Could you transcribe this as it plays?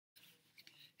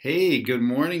Hey, good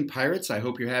morning, Pirates. I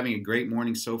hope you're having a great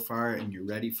morning so far and you're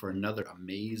ready for another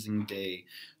amazing day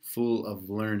full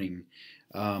of learning.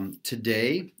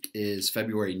 Today is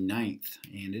February 9th,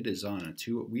 and it is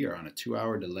we are on a 2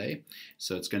 hour delay,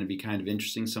 so it's going to be kind of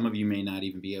interesting. Some of you may not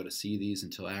even be able to see these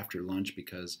until after lunch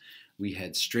because we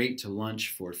head straight to lunch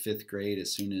for fifth grade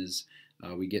as soon as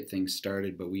we get things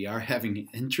started. But we are having,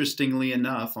 interestingly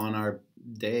enough, on our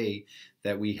day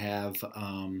that we have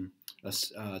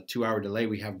a 2 hour delay,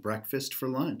 we have breakfast for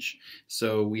lunch.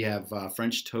 So we have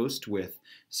French toast with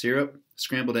syrup,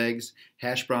 scrambled eggs,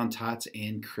 hash brown tots,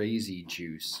 and crazy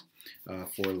juice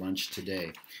for lunch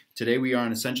today. Today we are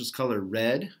on Essentials Color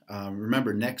Red.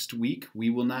 Remember, next week we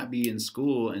will not be in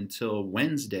school until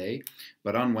Wednesday,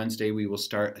 but on Wednesday we will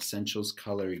start Essentials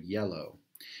Color Yellow.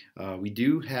 We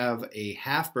do have a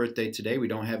half birthday today. We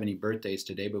don't have any birthdays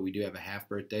today, but we do have a half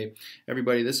birthday.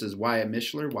 Everybody, this is Wyatt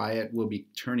Mishler. Wyatt will be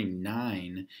turning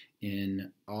 9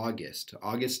 in August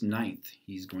 9th.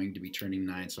 He's going to be turning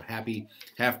 9. So happy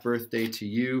half birthday to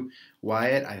you,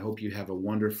 Wyatt. I hope you have a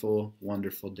wonderful,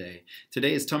 wonderful day.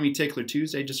 Today is Tummy Tickler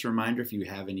Tuesday. Just a reminder, if you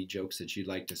have any jokes that you'd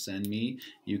like to send me,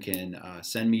 you can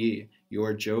send me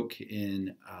your joke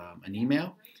in an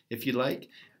email if you'd like.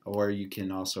 Or you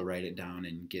can also write it down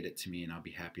and get it to me, and I'll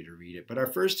be happy to read it. But our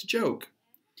first joke,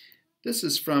 this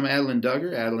is from Adeline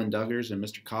Duggar. Adeline Duggar's in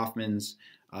Mr. Kaufman's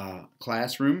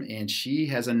classroom, and she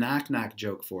has a knock-knock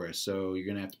joke for us. So you're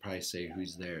going to have to probably say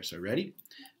who's there. So ready?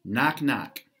 Knock,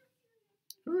 knock.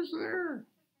 Who's there?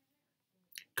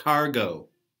 Cargo.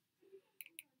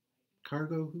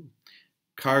 Cargo who?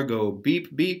 Cargo.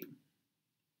 Beep, beep.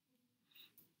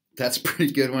 That's a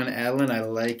pretty good one, Adeline. I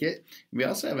like it. We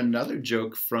also have another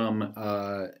joke from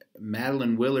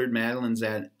Madeline Willard. Madeline's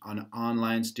an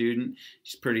online student.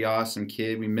 She's a pretty awesome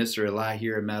kid. We miss her a lot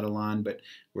here at Madelon, but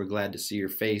we're glad to see her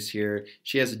face here.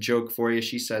 She has a joke for you.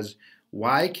 She says,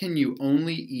 "Why can you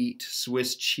only eat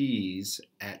Swiss cheese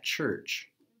at church?"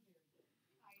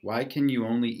 Why can you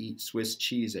only eat Swiss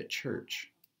cheese at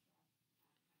church?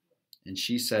 And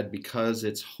she said, "Because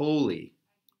it's holy."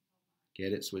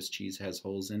 Get it? Swiss cheese has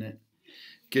holes in it.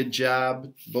 Good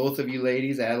job, both of you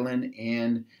ladies, Adeline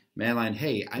and Madeline.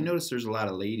 Hey, I noticed there's a lot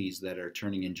of ladies that are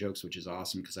turning in jokes, which is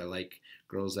awesome because I like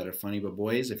girls that are funny. But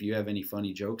boys, if you have any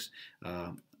funny jokes,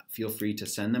 feel free to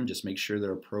send them. Just make sure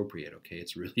they're appropriate, okay?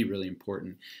 It's really, really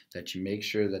important that you make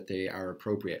sure that they are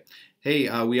appropriate.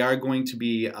 Hey, we are going to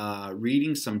be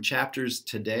reading some chapters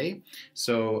today.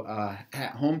 So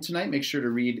at home tonight, make sure to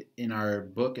read in our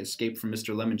book, Escape from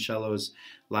Mr. Lemoncello's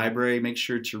Library. Make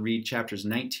sure to read chapters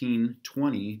 19,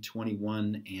 20,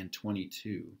 21, and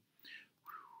 22.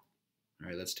 All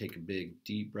right, let's take a big,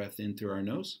 deep breath in through our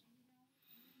nose.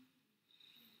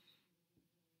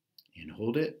 And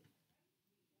hold it.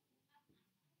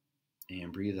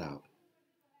 And breathe out.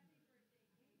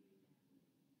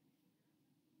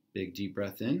 Big deep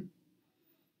breath in.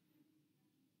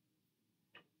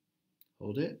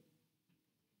 Hold it.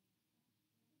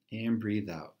 And breathe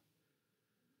out.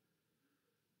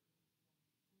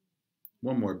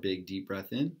 One more big deep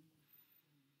breath in.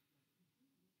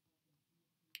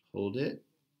 Hold it.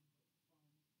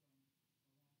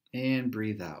 And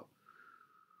breathe out.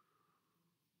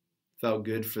 Felt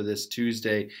good for this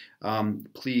Tuesday.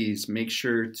 Please make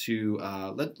sure to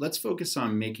let's focus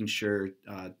on making sure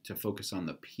to focus on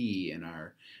the P in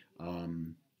our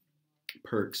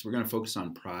perks. We're going to focus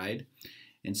on pride,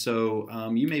 and so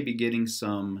you may be getting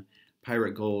some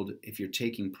Pirate Gold if you're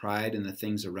taking pride in the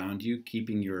things around you,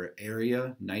 keeping your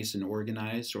area nice and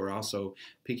organized, or also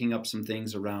picking up some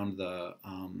things around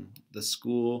the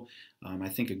school. I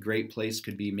think a great place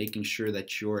could be making sure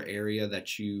that your area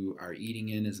that you are eating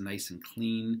in is nice and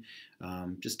clean.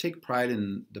 Just take pride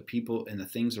in the people and the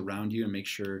things around you, and make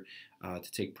sure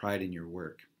to take pride in your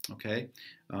work. Okay?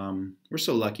 We're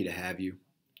so lucky to have you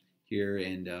here,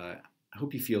 and I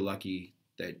hope you feel lucky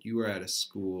that you are at a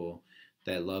school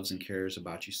that loves and cares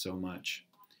about you so much.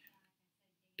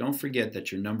 Don't forget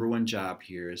that your #1 job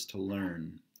here is to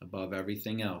learn above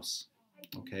everything else.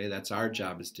 Okay, that's our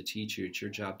job, is to teach you. It's your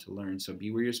job to learn. So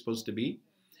be where you're supposed to be,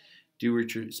 do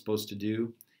what you're supposed to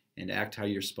do, and act how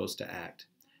you're supposed to act.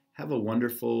 Have a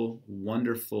wonderful,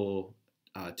 wonderful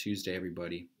Tuesday,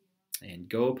 everybody, and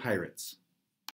go Pirates.